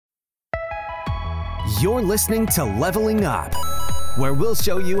You're listening to Leveling Up, where we'll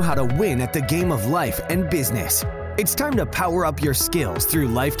show you how to win at the game of life and business. It's time to power up your skills through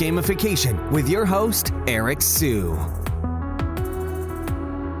life gamification with your host, Eric Siu.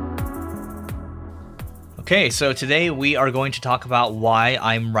 Okay, so today we are going to talk about why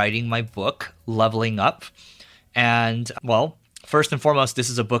I'm writing my book, Leveling Up. And, well, first and foremost, this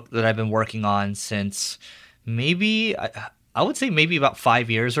is a book that I've been working on since maybe, I would say maybe about 5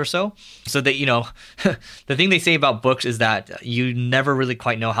 years or so. So that, the thing they say about books is that you never really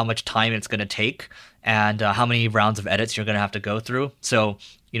quite know how much time it's going to take and how many rounds of edits you're going to have to go through. So,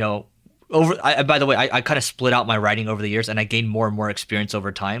 by the way, I kind of split out my writing over the years and I gained more and more experience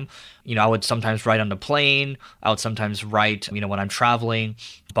over time. I would sometimes write on the plane. I would sometimes write, when I'm traveling.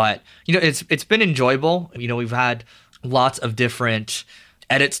 But, it's been enjoyable. We've had lots of different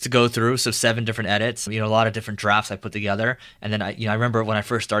edits to go through, so 7 different edits, a lot of different drafts I put together. And then I remember when I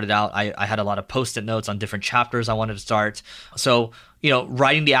first started out, I had a lot of post-it notes on different chapters I wanted to start. So,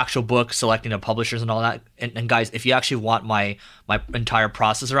 writing the actual book, selecting the publishers and all that. And guys, if you actually want my entire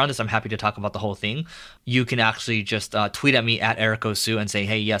process around this, I'm happy to talk about the whole thing. You can actually just tweet at me at @EricOSu and say,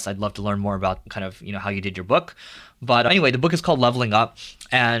 hey, yes, I'd love to learn more about kind of, how you did your book. But anyway, the book is called Leveling Up.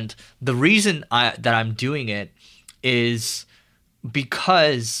 And the reason that I'm doing it is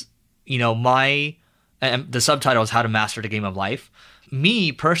because, the subtitle is How to Master the Game of Life.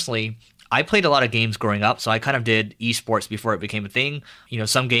 Me, personally, I played a lot of games growing up, so I kind of did esports before it became a thing.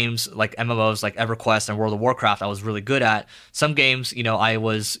 Some games like MMOs like EverQuest and World of Warcraft I was really good at. Some games, I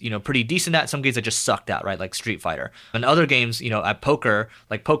was, pretty decent at. Some games I just sucked at, right? Like Street Fighter. And other games, at poker,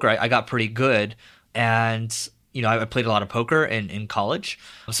 I got pretty good. And I played a lot of poker in college.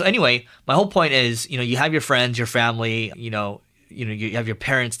 So anyway, my whole point is, you have your friends, your family, you have your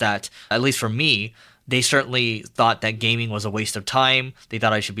parents that, at least for me, they certainly thought that gaming was a waste of time. They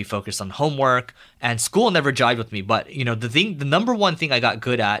thought I should be focused on homework, and school never jived with me. But, the number one thing I got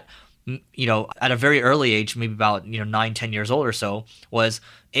good at, at a very early age, maybe about, 9, 10 years old or so, was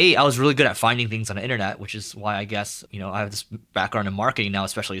A, I was really good at finding things on the internet, which is why I guess, I have this background in marketing now,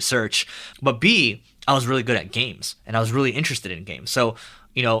 especially search. But B, I was really good at games, and I was really interested in games. So,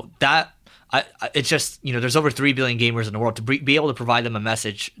 it's just, there's over 3 billion gamers in the world. To be able to provide them a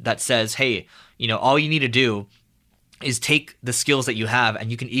message that says, hey, all you need to do is take the skills that you have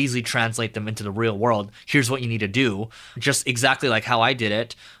and you can easily translate them into the real world. Here's what you need to do, just exactly like how I did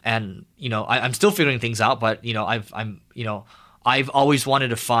it. And, I'm still figuring things out, but, I've always wanted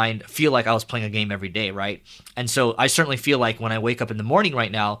to feel like I was playing a game every day, right? And so I certainly feel like when I wake up in the morning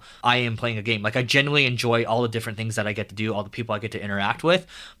right now, I am playing a game. Like, I genuinely enjoy all the different things that I get to do, all the people I get to interact with.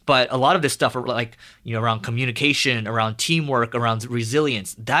 But a lot of this stuff, like, around communication, around teamwork, around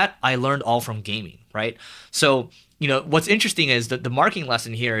resilience, that I learned all from gaming, right? So, what's interesting is that the marketing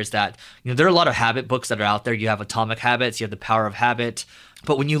lesson here is that, there are a lot of habit books that are out there. You have Atomic Habits, you have The Power of Habit.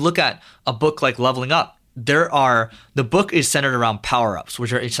 But when you look at a book like Leveling Up, the book is centered around power-ups,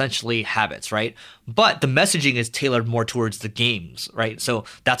 which are essentially habits, right? But the messaging is tailored more towards the games, right? So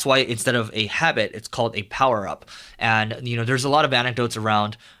that's why instead of a habit, it's called a power-up. And, there's a lot of anecdotes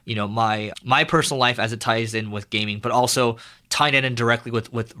around, my personal life as it ties in with gaming, but also tying it in directly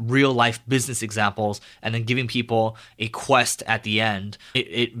with real life business examples, and then giving people a quest at the end.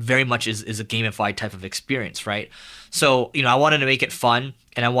 It very much is a gamified type of experience, right? So, I wanted to make it fun,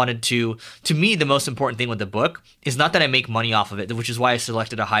 and I wanted to me, the most important thing with the book is not that I make money off of it, which is why I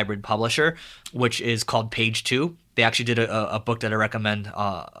selected a hybrid publisher, which is called Page 2. They actually did a book that I recommend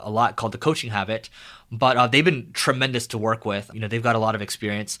a lot called The Coaching Habit. But they've been tremendous to work with. They've got a lot of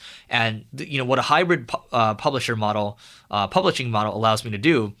experience. And, what a hybrid publishing model allows me to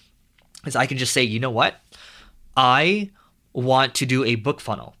do is I can just say, you know what? I want to do a book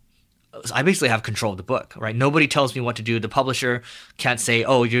funnel. I basically have control of the book, right? Nobody tells me what to do. The publisher can't say,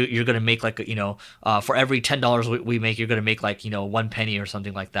 oh, you're going to make like, for every $10 we make, you're going to make like, 1 penny or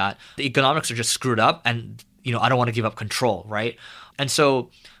something like that. The economics are just screwed up, and, I don't want to give up control, right? And so,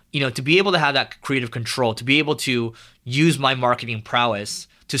 to be able to have that creative control, to be able to use my marketing prowess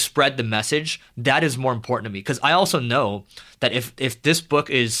to spread the message, that is more important to me. Because I also know that if this book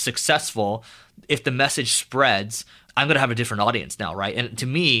is successful, if the message spreads, I'm going to have a different audience now, right? And to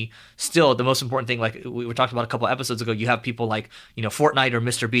me, still, the most important thing, like we were talking about a couple episodes ago, you have people like, Fortnite or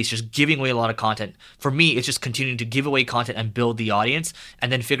Mr. Beast just giving away a lot of content. For me, it's just continuing to give away content and build the audience,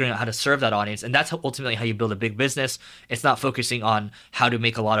 and then figuring out how to serve that audience. And that's ultimately how you build a big business. It's not focusing on how to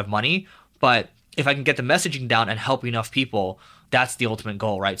make a lot of money, but if I can get the messaging down and help enough people, that's the ultimate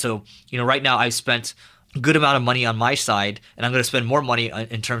goal, right? So, right now I've spent good amount of money on my side, and I'm going to spend more money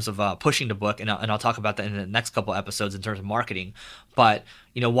in terms of pushing the book, and I'll talk about that in the next couple episodes in terms of marketing. But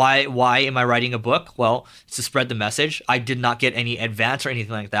why am I writing a book? Well, it's to spread the message. I did not get any advance or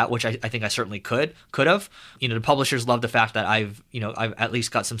anything like that, which I think I certainly could have. The publishers love the fact that I've at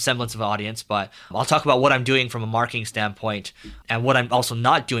least got some semblance of an audience. But I'll talk about what I'm doing from a marketing standpoint and what I'm also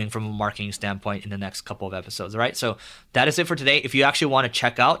not doing from a marketing standpoint in the next couple of episodes. All right, so that is it for today. If you actually want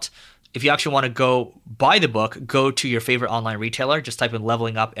to go buy the book, go to your favorite online retailer. Just type in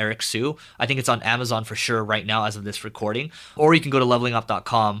Leveling Up Eric Siu. I think it's on Amazon for sure right now as of this recording. Or you can go to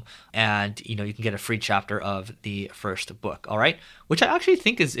levelingup.com and you can get a free chapter of the first book. All right, which I actually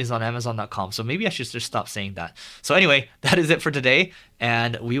think is on Amazon.com. So maybe I should just stop saying that. So anyway, that is it for today,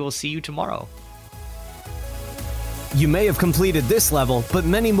 and we will see you tomorrow. You may have completed this level, but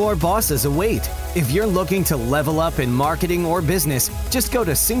many more bosses await. If you're looking to level up in marketing or business, just go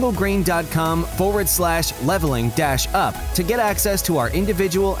to singlegrain.com/leveling-up to get access to our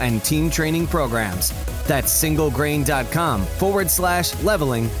individual and team training programs. That's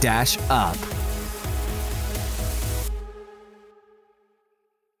singlegrain.com/leveling-up.